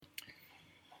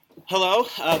Hello,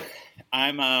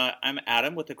 I'm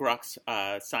Adam with the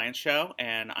Grok Science Show,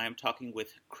 and I'm talking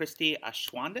with Christy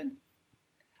Ashwanden.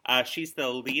 She's the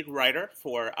lead writer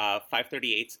for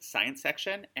 538's Science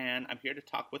Section, and I'm here to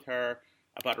talk with her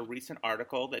about a recent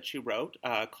article that she wrote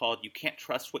called "You Can't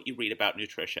Trust What You Read About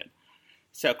Nutrition."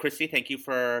 So, Christy, thank you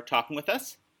for talking with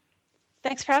us.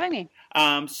 Thanks for having me.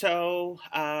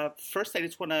 First, I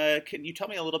just want to, can you tell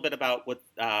me a little bit about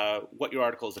what your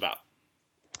article is about?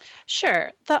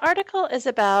 Sure. The article is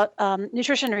about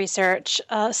nutrition research.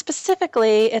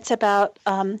 Specifically, it's about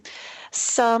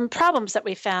some problems that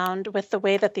we found with the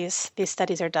way that these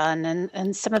studies are done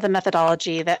and some of the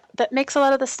methodology that makes a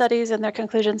lot of the studies and their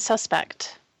conclusions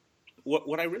suspect.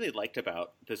 What I really liked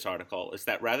about this article is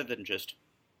that rather than just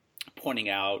pointing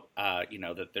out,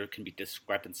 that there can be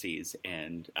discrepancies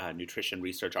in nutrition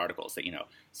research articles. That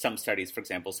some studies, for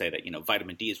example, say that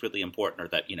vitamin D is really important, or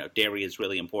that dairy is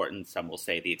really important. Some will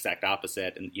say the exact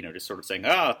opposite, and just sort of saying,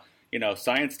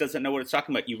 science doesn't know what it's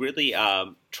talking about. You really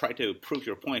try to prove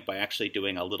your point by actually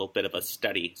doing a little bit of a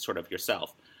study, sort of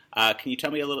yourself. Can you tell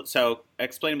me a little? So,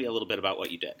 explain to me a little bit about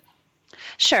what you did.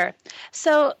 Sure.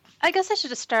 So I guess I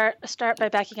should just start by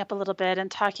backing up a little bit and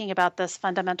talking about this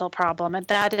fundamental problem, and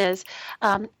that is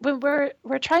when we're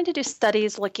trying to do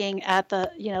studies looking at the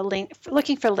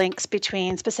looking for links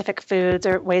between specific foods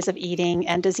or ways of eating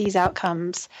and disease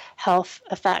outcomes, health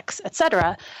effects,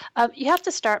 etc. You have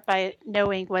to start by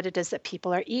knowing what it is that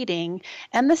people are eating,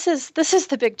 and this is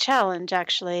the big challenge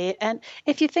actually. And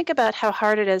if you think about how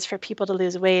hard it is for people to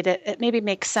lose weight, it maybe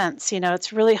makes sense.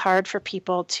 It's really hard for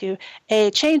people to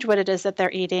change what it is that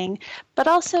they're eating, but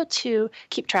also to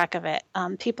keep track of it.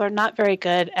 People are not very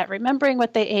good at remembering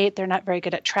what they ate. They're not very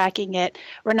good at tracking it.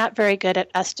 We're not very good at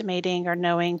estimating or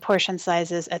knowing portion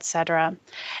sizes, etc.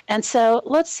 And so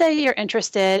let's say you're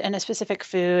interested in a specific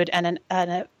food and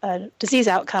a disease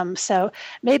outcome. So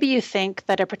maybe you think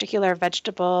that a particular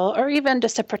vegetable or even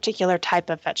just a particular type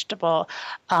of vegetable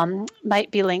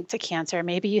might be linked to cancer.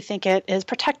 Maybe you think it is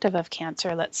protective of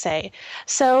cancer, let's say.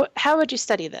 So how would you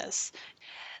study this?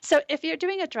 So if you're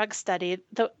doing a drug study,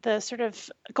 the sort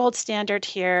of gold standard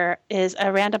here is a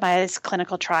randomized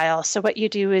clinical trial. So what you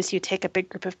do is you take a big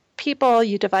group of people,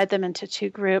 you divide them into two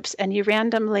groups, and you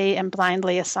randomly and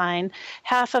blindly assign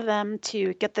half of them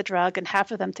to get the drug and half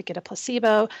of them to get a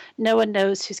placebo. No one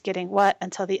knows who's getting what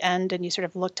until the end, and you sort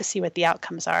of look to see what the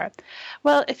outcomes are.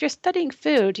 Well, if you're studying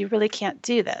food, you really can't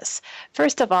do this.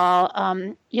 First of all,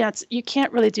 you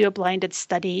can't really do a blinded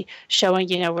study showing,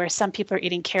 where some people are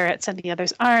eating carrots and the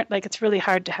others aren't. Like, it's really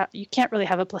hard to have, you can't really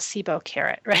have a placebo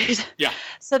carrot, right? Yeah.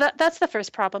 So that's the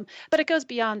first problem. But it goes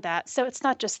beyond that. So it's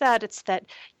not just that, it's that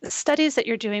the studies that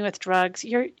you're doing with drugs,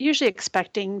 you're usually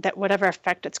expecting that whatever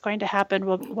effect it's going to happen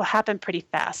will happen pretty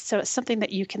fast. So it's something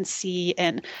that you can see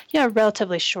in a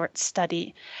relatively short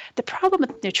study. The problem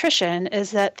with nutrition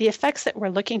is that the effects that we're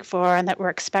looking for and that we're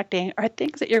expecting are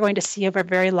things that you're going to see over a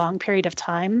very long period of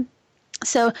time.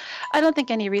 So I don't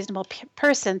think any reasonable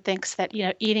person thinks that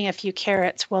eating a few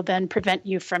carrots will then prevent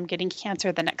you from getting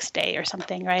cancer the next day or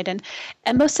something, right? And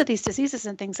most of these diseases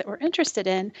and things that we're interested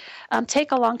in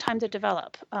take a long time to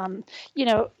develop.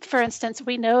 For instance,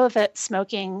 we know that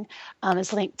smoking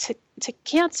is linked to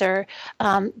cancer,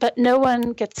 but no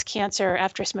one gets cancer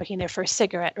after smoking their first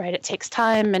cigarette, right? It takes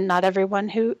time, and not everyone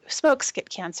who smokes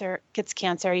gets cancer. It's a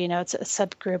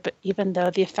subgroup, even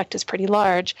though the effect is pretty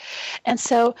large. And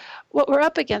so what we're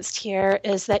up against here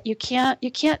is that you can't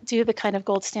do the kind of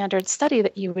gold standard study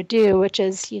that you would do, which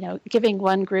is giving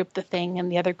one group the thing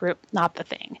and the other group not the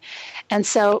thing. And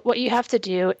so what you have to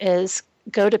do is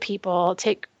go to people,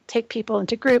 take people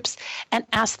into groups and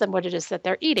ask them what it is that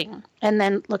they're eating, and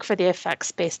then look for the effects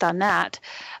based on that.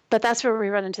 But that's where we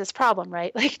run into this problem,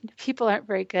 right? Like, people aren't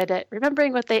very good at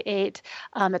remembering what they ate.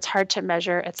 It's hard to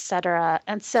measure, et cetera.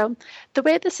 And so the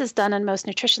way this is done in most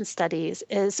nutrition studies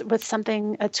is with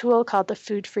a tool called the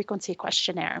Food Frequency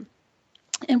Questionnaire.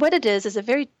 And what it is a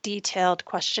very detailed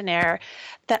questionnaire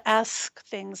that asks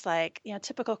things like, a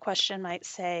typical question might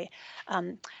say,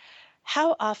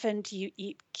 how often do you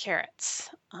eat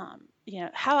carrots?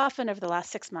 How often over the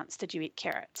last 6 months did you eat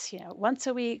carrots? Once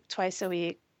a week, twice a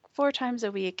week, 4 times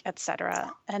a week,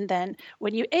 etc. And then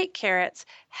when you ate carrots,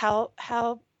 how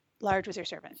large was your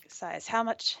serving size? How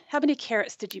many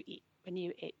carrots did you eat when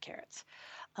you ate carrots?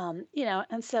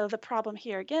 And so the problem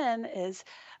here again is,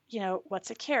 what's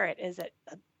a carrot? Is it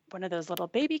one of those little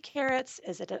baby carrots?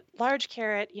 Is it a large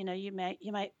carrot? You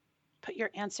might put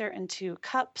your answer into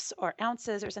cups or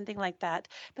ounces or something like that.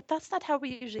 But that's not how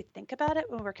we usually think about it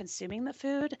when we're consuming the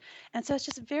food. And so it's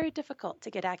just very difficult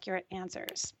to get accurate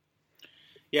answers.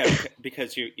 Yeah,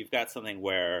 because you've got something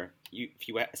where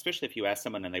especially if you ask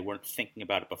someone and they weren't thinking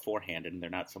about it beforehand, and they're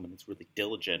not someone that's really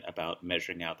diligent about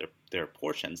measuring out their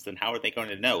portions, then how are they going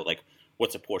to know, like,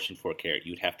 what's a portion for a carrot?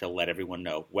 You'd have to let everyone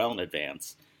know well in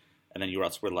advance, and then you're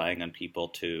also relying on people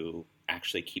to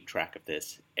actually keep track of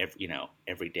this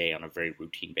every day on a very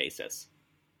routine basis.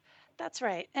 That's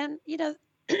right. And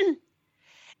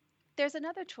there's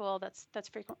another tool that's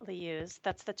frequently used.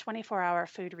 That's the 24-hour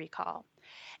food recall.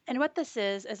 And what this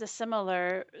is a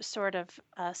similar sort of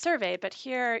survey, but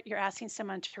here you're asking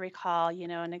someone to recall,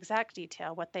 in exact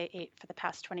detail what they ate for the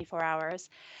past 24 hours.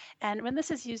 And when this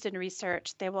is used in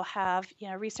research, they will have,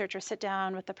 researchers sit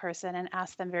down with the person and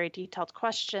ask them very detailed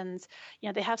questions.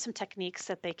 They have some techniques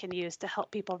that they can use to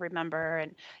help people remember.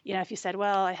 And, if you said,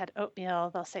 well, I had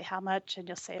oatmeal, they'll say how much, and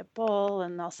you'll say a bowl,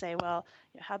 and they'll say, well,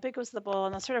 how big was the bowl?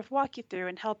 And they'll sort of walk you through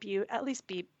and help you at least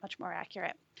be much more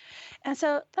accurate. And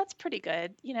so that's pretty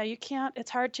good. You can't,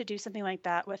 it's hard to do something like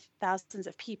that with thousands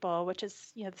of people, which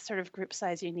is, the sort of group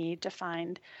size you need to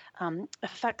find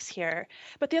effects here.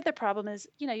 But the other problem is,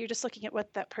 you're just looking at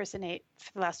what that person ate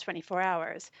for the last 24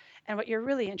 hours. And what you're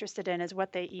really interested in is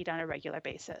what they eat on a regular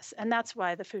basis. And that's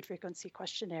why the food frequency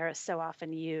questionnaire is so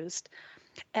often used.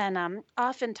 And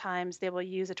oftentimes they will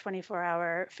use a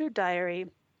 24-hour food diary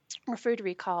or food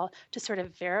recall to sort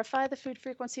of verify the food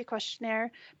frequency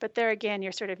questionnaire. But there again,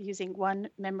 you're sort of using one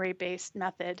memory-based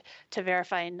method to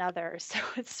verify another. So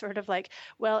it's sort of like,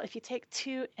 well, if you take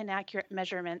two inaccurate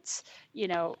measurements,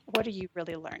 what are you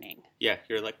really learning? Yeah,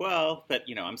 you're like, well, but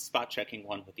I'm spot checking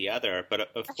one with the other. But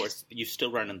of course, you still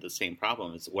run into the same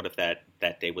problems. What if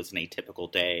that day was an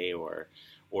atypical day, or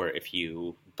if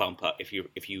you bump up, if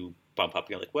you bump up,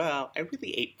 you're like, well, I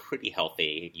really ate pretty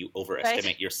healthy. You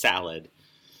overestimate your salad.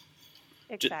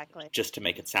 Exactly. Just to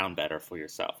make it sound better for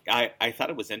yourself. I thought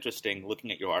it was interesting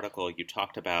looking at your article. You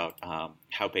talked about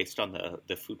how based on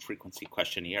the food frequency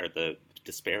questionnaire, the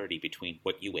disparity between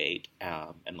what you ate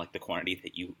and like the quantity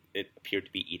that it appeared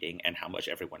to be eating and how much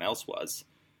everyone else was,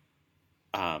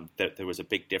 that there was a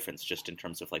big difference just in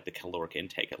terms of like the caloric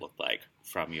intake it looked like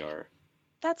from your...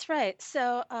 That's right.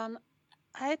 So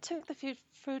I took the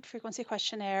food frequency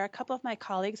questionnaire. A couple of my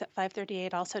colleagues at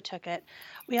 538 also took it.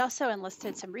 We also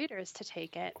enlisted some readers to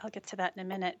take it. I'll get to that in a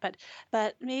minute.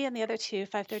 But me and the other two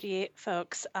 538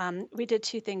 folks, we did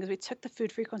two things. We took the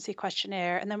food frequency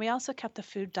questionnaire, and then we also kept the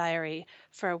food diary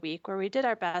for a week, where we did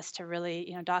our best to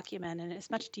really, document in as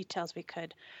much detail as we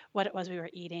could what it was we were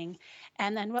eating.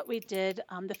 And then what we did,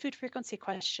 the food frequency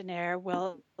questionnaire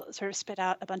will sort of spit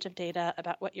out a bunch of data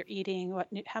about what you're eating,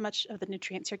 how much of the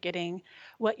nutrients you're getting,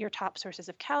 what your top sources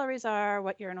of calories are,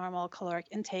 what your normal caloric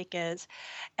intake is.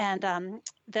 And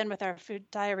then with our food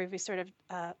diary, we sort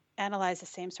of analyze the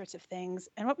same sorts of things.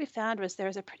 And what we found was there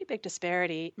was a pretty big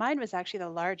disparity. Mine was actually the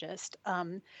largest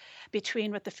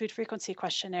between what the food frequency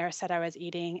questionnaire said I was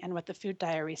eating and what the food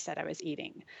diary said I was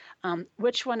eating.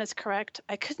 Which one is correct?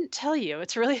 I couldn't tell you.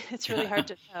 It's really hard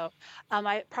to know.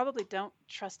 I probably don't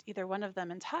trust either one of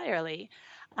them entirely,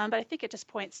 but I think it just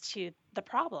points to the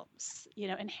problems,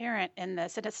 inherent in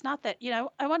this. And it's not that,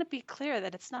 I want to be clear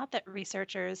that it's not that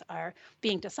researchers are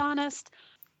being dishonest.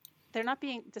 They're not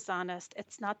being dishonest.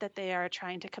 It's not that they are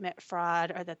trying to commit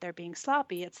fraud or that they're being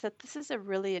sloppy. It's that this is a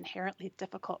really inherently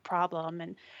difficult problem.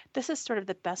 And this is sort of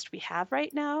the best we have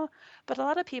right now. But a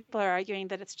lot of people are arguing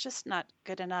that it's just not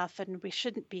good enough and we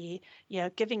shouldn't be,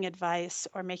 giving advice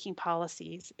or making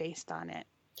policies based on it.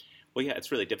 Well, yeah,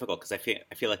 it's really difficult because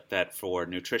I feel like that for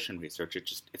nutrition research,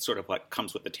 it's sort of like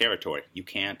comes with the territory. You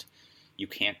can't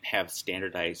have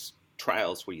standardized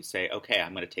trials where you say, okay,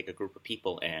 I'm going to take a group of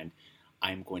people and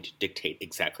I'm going to dictate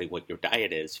exactly what your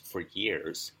diet is for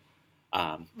years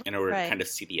in order to kind of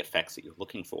see the effects that you're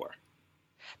looking for.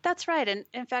 That's right. And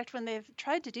in fact, when they've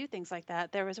tried to do things like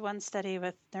that, there was one study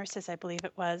with nurses, I believe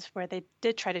it was, where they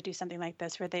did try to do something like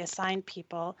this, where they assigned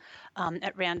people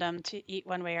at random to eat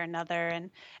one way or another. And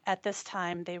at this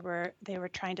time, they were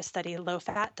trying to study a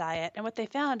low-fat diet. And what they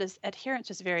found is adherence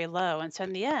was very low. And so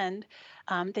in the end,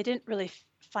 they didn't really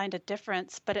find a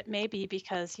difference, but it may be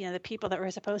because, the people that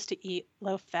were supposed to eat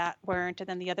low fat weren't, and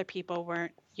then the other people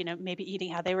weren't, maybe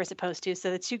eating how they were supposed to.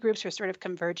 So the two groups were sort of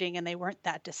converging and they weren't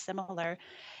that dissimilar.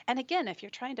 And again, if you're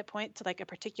trying to point to like a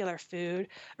particular food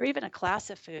or even a class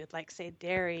of food, like say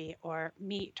dairy or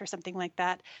meat or something like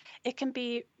that, it can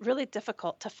be really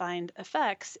difficult to find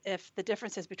effects if the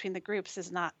differences between the groups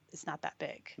is not that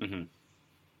big. Mm-hmm.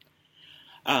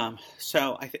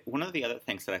 So I think one of the other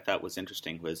things that I thought was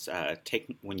interesting was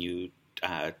when you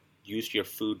used your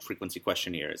food frequency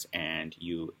questionnaires and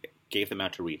you gave them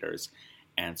out to readers,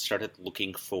 and started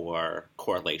looking for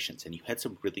correlations. And you had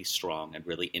some really strong and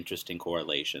really interesting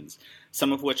correlations,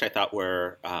 some of which I thought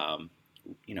were,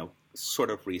 sort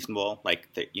of reasonable.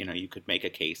 Like that, you could make a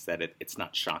case that it's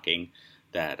not shocking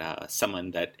that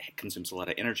someone that consumes a lot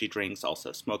of energy drinks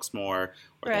also smokes more,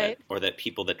 Right. or that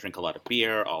people that drink a lot of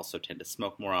beer also tend to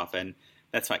smoke more often.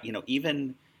 That's fine.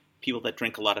 Even people that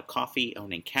drink a lot of coffee,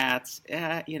 owning cats,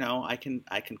 I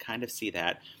can kind of see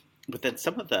that. But then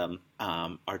some of them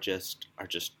are just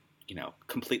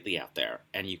completely out there,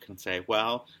 and you can say,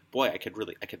 well, boy, I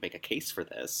could make a case for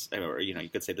this, or you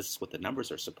could say this is what the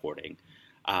numbers are supporting.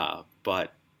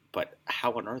 But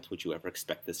how on earth would you ever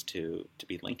expect this to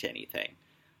be linked to anything?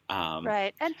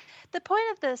 Right. And the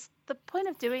point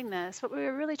of doing this, what we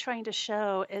were really trying to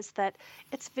show is that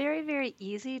it's very, very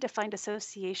easy to find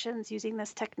associations using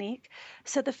this technique.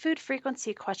 So the food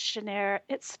frequency questionnaire,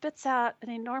 it spits out an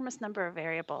enormous number of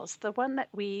variables. The one that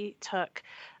we took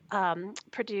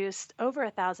produced over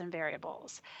 1,000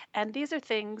 variables. And these are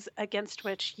things against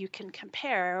which you can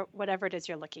compare whatever it is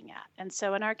you're looking at. And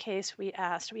so in our case, we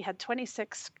had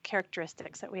 26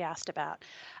 characteristics that we asked about.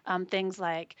 Things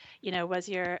like, was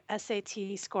your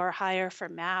SAT score higher for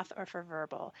math or for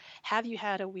verbal? Have you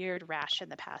had a weird rash in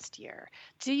the past year?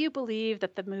 Do you believe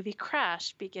that the movie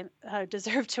Crash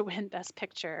deserved to win Best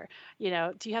Picture? Do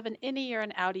you have an innie or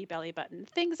an outie belly button?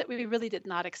 Things that we really did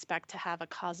not expect to have a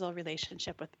causal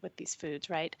relationship with these foods,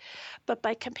 right? But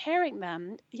by comparing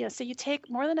them, so you take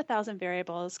more than 1,000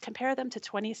 variables, compare them to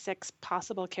 26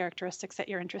 possible characteristics that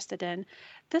you're interested in.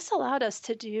 This allowed us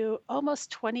to do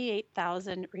almost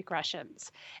 28,000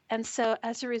 regressions. And so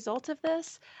as a result of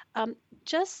this,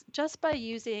 just by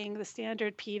using the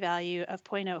standard p-value of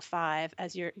 0.05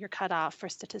 as your cutoff for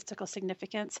statistical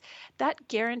significance, that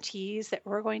guarantees that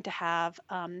we're going to have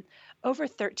over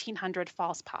 1,300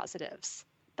 false positives.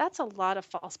 That's a lot of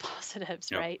false positives,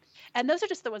 Yep. right? And those are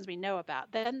just the ones we know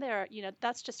about. Then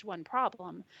that's just one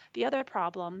problem. The other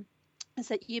problem is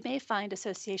that you may find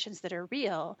associations that are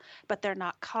real, but they're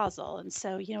not causal. And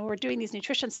so, we're doing these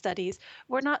nutrition studies.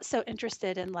 We're not so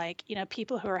interested in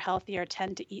people who are healthier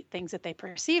tend to eat things that they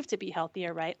perceive to be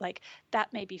healthier, right? Like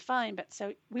that may be fine, but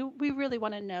so we really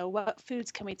want to know what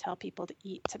foods can we tell people to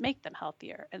eat to make them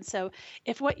healthier. And so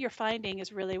if what you're finding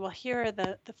is really, well, here are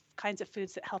the kinds of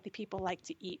foods that healthy people like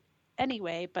to eat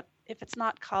anyway, but if it's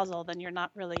not causal, then you're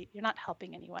not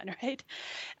helping anyone, right?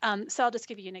 So I'll just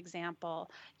give you an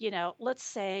example. Let's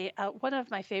say one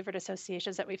of my favorite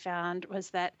associations that we found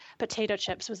was that potato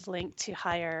chips was linked to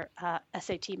higher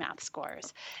SAT math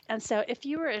scores. And so if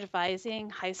you were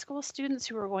advising high school students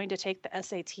who were going to take the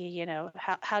SAT,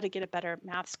 how to get a better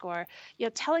math score,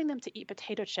 telling them to eat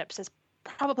potato chips is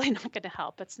probably not going to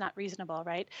help. It's not reasonable,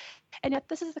 right? And yet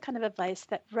this is the kind of advice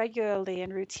that regularly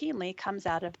and routinely comes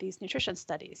out of these nutrition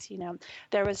studies.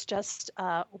 There was just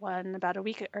one about a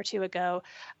week or two ago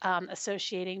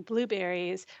associating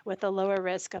blueberries with a lower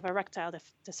risk of erectile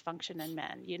dysfunction in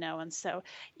men, and so,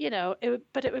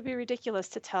 but it would be ridiculous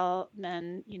to tell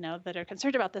men, that are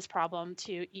concerned about this problem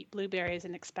to eat blueberries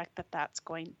and expect that that's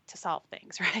going to solve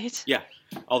things, right? Yeah.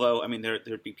 Although,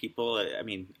 there'd be people,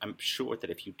 I'm sure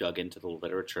that if you dug into the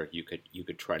literature, you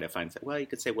could try to find, you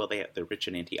could say, well, they're rich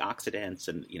in antioxidants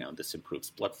and, this improves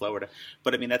blood flow.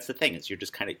 But that's the thing is you're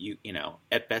just kind of,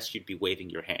 at best you'd be waving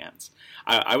your hands.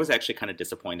 I was actually kind of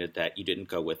disappointed that you didn't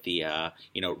go with the,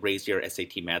 raise your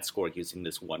SAT math score using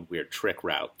this one weird trick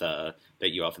route that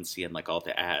you often see in like all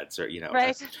the ads or,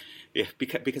 Right. Yeah,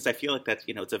 because I feel like that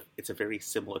it's a very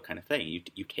similar kind of thing.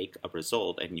 You take a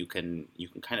result and you can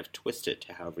kind of twist it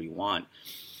to however you want.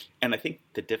 And I think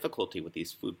the difficulty with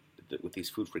these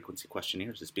food frequency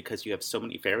questionnaires is because you have so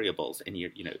many variables and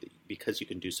because you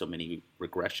can do so many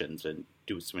regressions and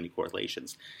do so many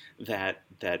correlations that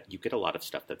you get a lot of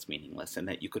stuff that's meaningless, and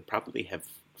that you could probably have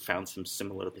found some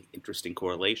similarly interesting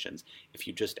correlations if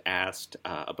you just asked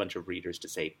a bunch of readers to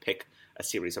say pick a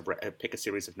series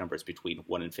of numbers between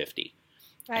 1 and 50.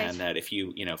 Right. And that if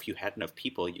you had enough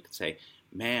people, you could say,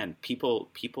 man,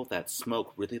 people that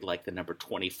smoke really like the number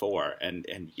 24, and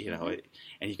and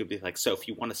you could be like, so if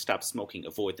you want to stop smoking,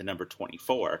 avoid the number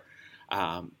 24,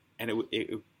 and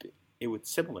it would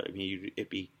similar. It'd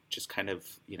be just kind of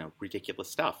ridiculous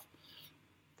stuff.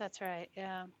 That's right.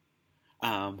 Yeah.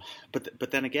 But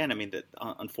then again,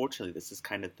 unfortunately, this is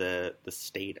kind of the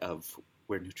state of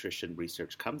where nutrition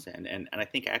research comes in, and I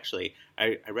think actually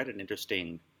I read an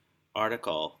interesting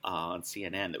article on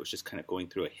CNN that was just kind of going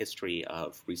through a history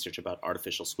of research about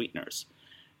artificial sweeteners.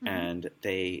 Mm-hmm. And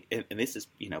this is,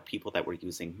 people that were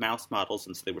using mouse models,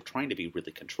 and so they were trying to be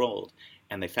really controlled.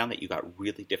 And they found that you got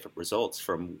really different results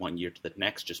from one year to the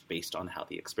next just based on how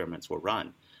the experiments were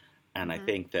run. And mm-hmm. I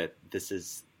think that this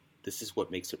is this is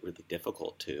what makes it really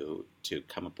difficult to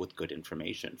come up with good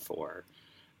information for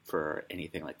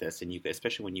anything like this, and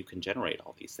especially when you can generate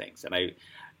all these things. And it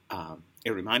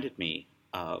reminded me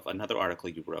of another article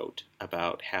you wrote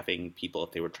about having people,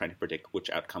 if they were trying to predict which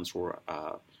outcomes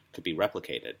could be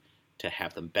replicated, to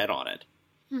have them bet on it.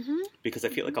 Mm-hmm. Because I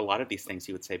feel like a lot of these things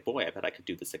you would say, boy, I bet I could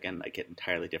do this again, and I get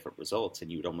entirely different results,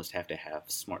 and you would almost have to have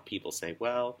smart people say,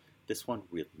 well, this one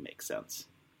really makes sense.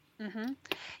 Mm-hmm.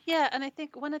 Yeah, and I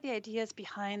think one of the ideas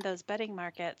behind those betting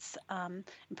markets and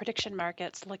prediction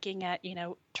markets, looking at,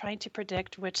 trying to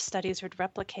predict which studies would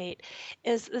replicate,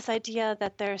 is this idea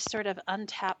that there's sort of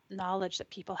untapped knowledge that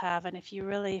people have, and if you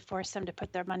really force them to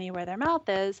put their money where their mouth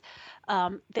is,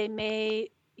 they may,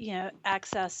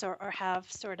 access or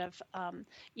have sort of,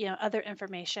 other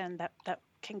information that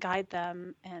can guide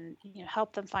them and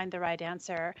help them find the right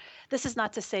answer. This is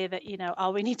not to say that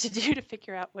all we need to do to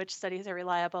figure out which studies are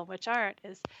reliable and which aren't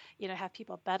is have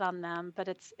people bet on them, but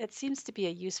it seems to be a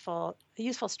useful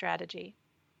strategy.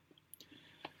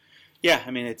 Yeah, I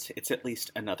mean it's at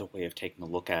least another way of taking a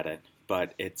look at it,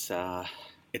 but it's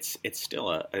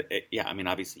still yeah. I mean,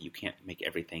 obviously you can't make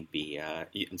everything be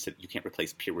you can't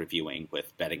replace peer reviewing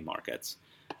with betting markets.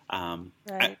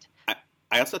 Right.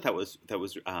 I also thought that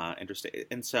was interesting,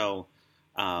 and so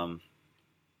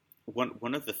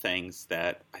one of the things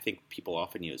that I think people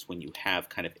often use when you have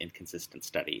kind of inconsistent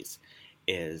studies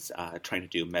is trying to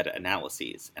do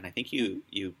meta-analyses, and I think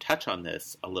you touch on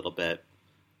this a little bit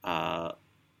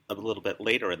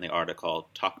later in the article,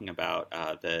 talking about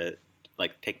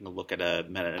taking a look at a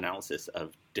meta-analysis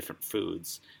of different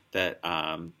foods that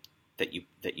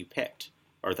you picked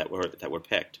or that were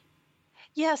picked.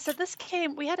 Yeah, so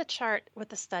we had a chart with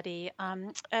the study,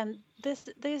 and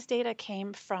these data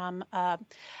came from a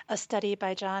study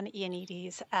by John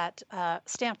Ioannidis at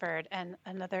Stanford and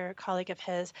another colleague of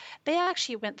his. They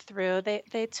actually went through,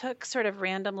 they took sort of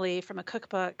randomly from a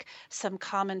cookbook some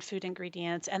common food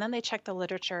ingredients, and then they checked the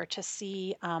literature to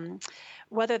see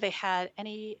whether they had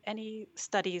any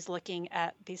studies looking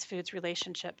at these foods'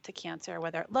 relationship to cancer,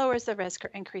 whether it lowers the risk or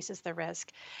increases the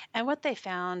risk. And what they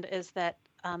found is that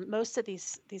most of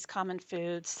these common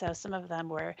foods, so some of them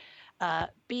were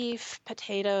beef,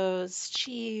 potatoes,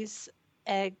 cheese,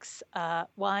 eggs,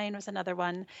 wine was another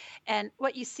one. And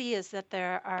what you see is that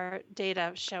there are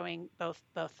data showing both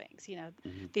things.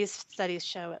 Mm-hmm. These studies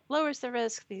show it lowers the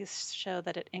risk. These show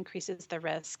that it increases the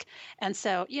risk. And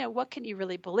so, what can you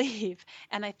really believe?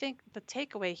 And I think the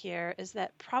takeaway here is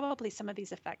that probably some of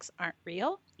these effects aren't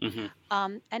real.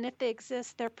 Mm-hmm. And if they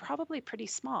exist, they're probably pretty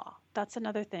small. That's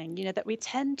another thing, that we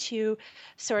tend to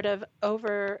sort of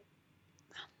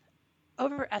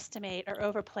overestimate or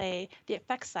overplay the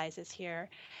effect sizes here.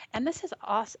 And this is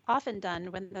often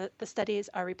done when the studies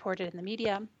are reported in the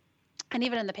media and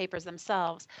even in the papers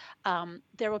themselves.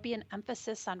 There will be an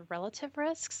emphasis on relative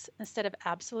risks instead of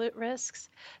absolute risks.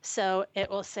 So it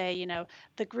will say,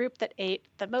 the group that ate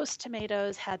the most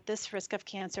tomatoes had this risk of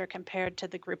cancer compared to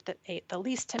the group that ate the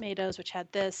least tomatoes, which had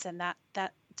this, and that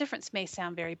difference may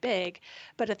sound very big,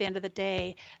 but at the end of the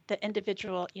day, the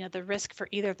individual, the risk for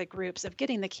either of the groups of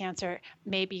getting the cancer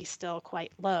may be still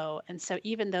quite low. And so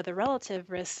even though the relative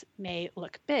risk may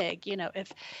look big,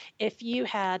 if you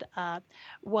had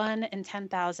 1 in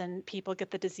 10,000 people get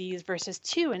the disease versus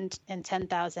 2 in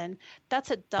 10,000,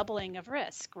 that's a doubling of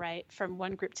risk, right, from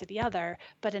one group to the other.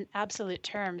 But in absolute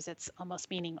terms, it's almost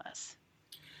meaningless.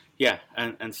 Yeah,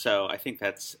 and so I think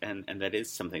that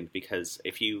is something, because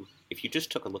if you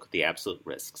just took a look at the absolute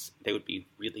risks, they would be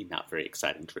really not very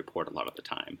exciting to report a lot of the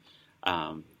time.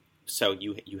 So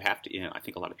you have to, I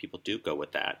think a lot of people do go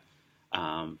with that,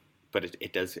 but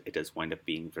it does wind up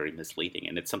being very misleading,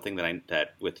 and it's something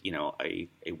that with a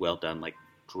well done like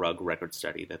drug record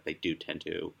study that they do tend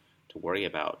to worry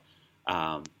about,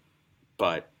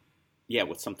 but yeah,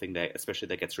 with something that especially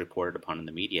that gets reported upon in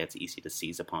the media, it's easy to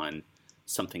seize upon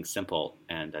something simple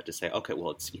and just say, okay, well,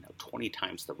 it's 20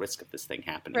 times the risk of this thing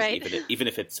happening, right, even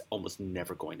if it's almost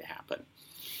never going to happen.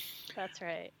 That's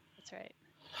right.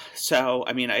 So,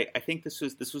 I mean, I think this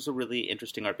was a really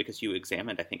interesting art because you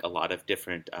examined, I think, a lot of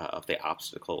different of the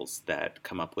obstacles that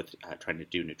come up with trying to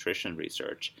do nutrition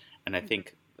research, and I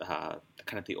think kind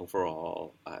of the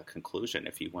overall conclusion,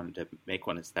 if you wanted to make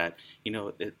one, is that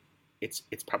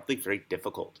it's probably very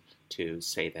difficult to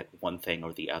say that one thing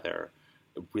or the other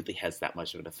really has that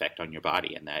much of an effect on your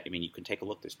body. And that, I mean, you can take a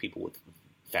look, there's people with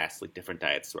vastly different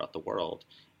diets throughout the world,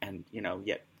 and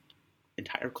yet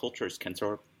entire cultures can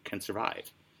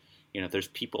survive. There's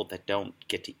people that don't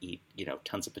get to eat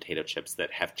tons of potato chips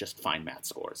that have just fine math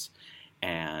scores,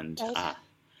 and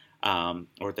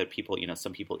or that people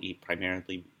some people eat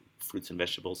primarily fruits and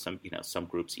vegetables. Some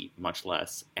groups eat much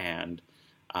less, and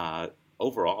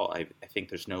overall, I think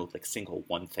there's no like single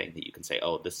one thing that you can say,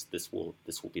 oh, this will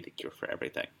be the cure for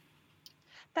everything.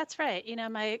 That's right.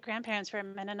 My grandparents were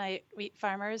Mennonite wheat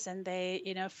farmers, and they,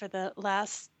 for the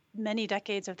last many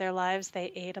decades of their lives,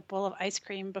 they ate a bowl of ice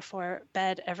cream before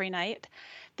bed every night.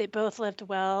 They both lived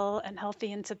well and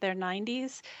healthy into their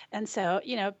 90s. And so,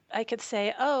 I could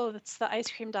say, oh, that's the ice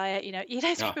cream diet, eat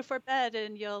ice cream No, before bed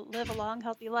and you'll live a long,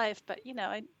 healthy life. But,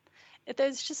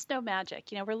 there's just no magic.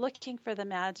 We're looking for the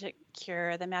magic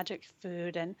cure, the magic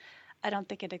food, and I don't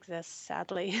think it exists,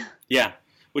 sadly. yeah,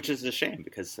 which is a shame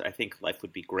because I think life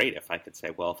would be great if I could say,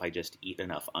 well, if I just eat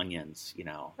enough onions,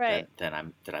 Right. then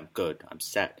I'm good, I'm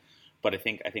set. But I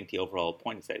think the overall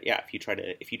point is that yeah,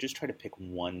 if you just try to pick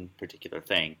one particular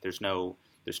thing, there's no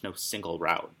single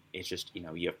route. It's just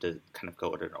you have to kind of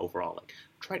go at an overall like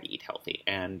try to eat healthy,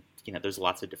 and there's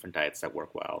lots of different diets that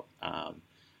work well.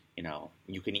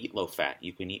 You can eat low fat,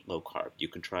 you can eat low carb, you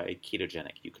can try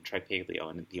ketogenic, you can try paleo,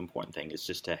 and the important thing is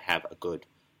just to have a good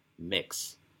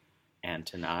mix and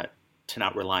to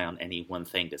not rely on any one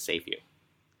thing to save you.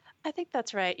 I think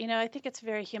that's right. I think it's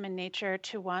very human nature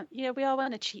to want, we all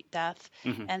want to cheat death.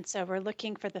 Hmm. And so we're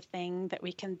looking for the thing that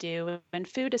we can do. And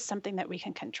food is something that we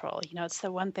can control. It's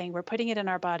the one thing we're putting it in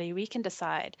our body. We can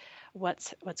decide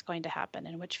what's going to happen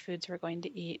and which foods we're going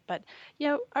to eat. But,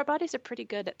 our bodies are pretty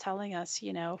good at telling us,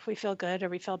 if we feel good or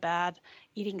we feel bad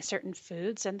eating certain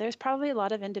foods. And there's probably a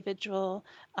lot of individual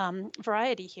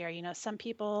variety here. Some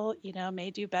people,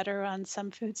 may do better on some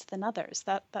foods than others.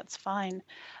 That's fine.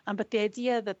 But the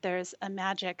idea that there's a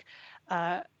magic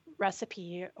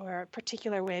recipe or a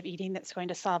particular way of eating that's going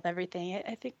to solve everything,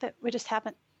 I think that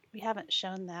we haven't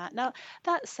shown that. Now,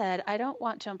 that said, I don't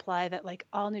want to imply that like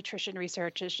all nutrition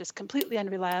research is just completely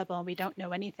unreliable and we don't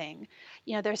know anything.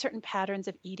 There are certain patterns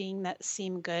of eating that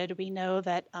seem good. We know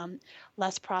that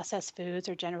less processed foods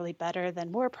are generally better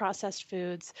than more processed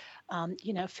foods.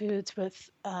 Foods with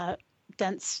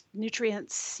dense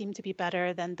nutrients seem to be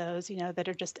better than those, that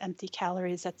are just empty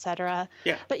calories, et cetera.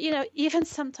 Yeah, But, even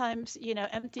sometimes,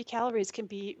 empty calories can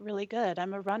be really good.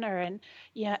 I'm a runner and,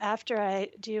 after I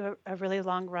do a really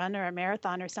long run or a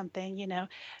marathon or something,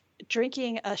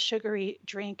 drinking a sugary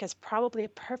drink is probably a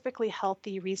perfectly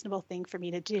healthy, reasonable thing for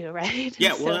me to do, right?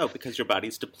 yeah. Well, So, no, because your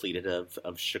body's depleted of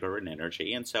sugar and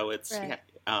energy, and so it's yeah.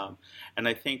 right. And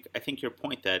I think your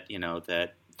point that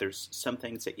that there's some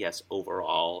things that yes,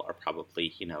 overall are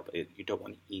probably you don't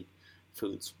want to eat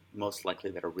foods most likely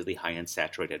that are really high in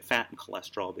saturated fat and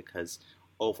cholesterol because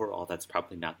overall that's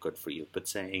probably not good for you. But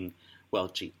saying, well,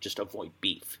 gee, just avoid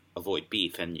beef,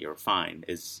 and you're fine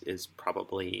is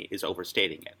probably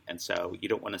overstating it. And so you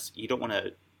don't want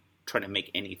to try to make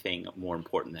anything more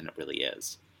important than it really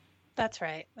is. That's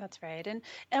right. That's right.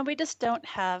 And we just don't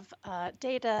have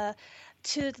data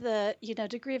to the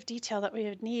degree of detail that we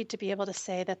would need to be able to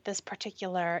say that this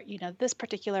particular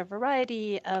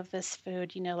variety of this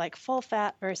food, like full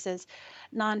fat versus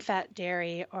non-fat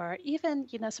dairy, or even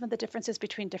some of the differences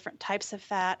between different types of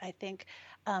fat. I think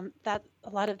that a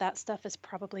lot of that stuff is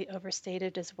probably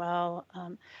overstated as well.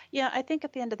 I think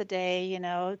at the end of the day,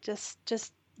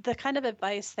 just the kind of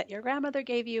advice that your grandmother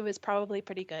gave you is probably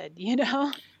pretty good.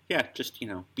 Yeah, just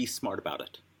be smart about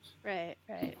it. Right,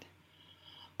 right.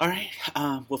 All right.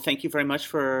 Well, thank you very much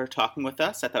for talking with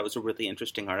us. I thought it was a really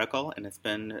interesting article, and it's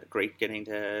been great getting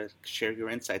to share your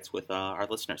insights with our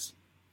listeners.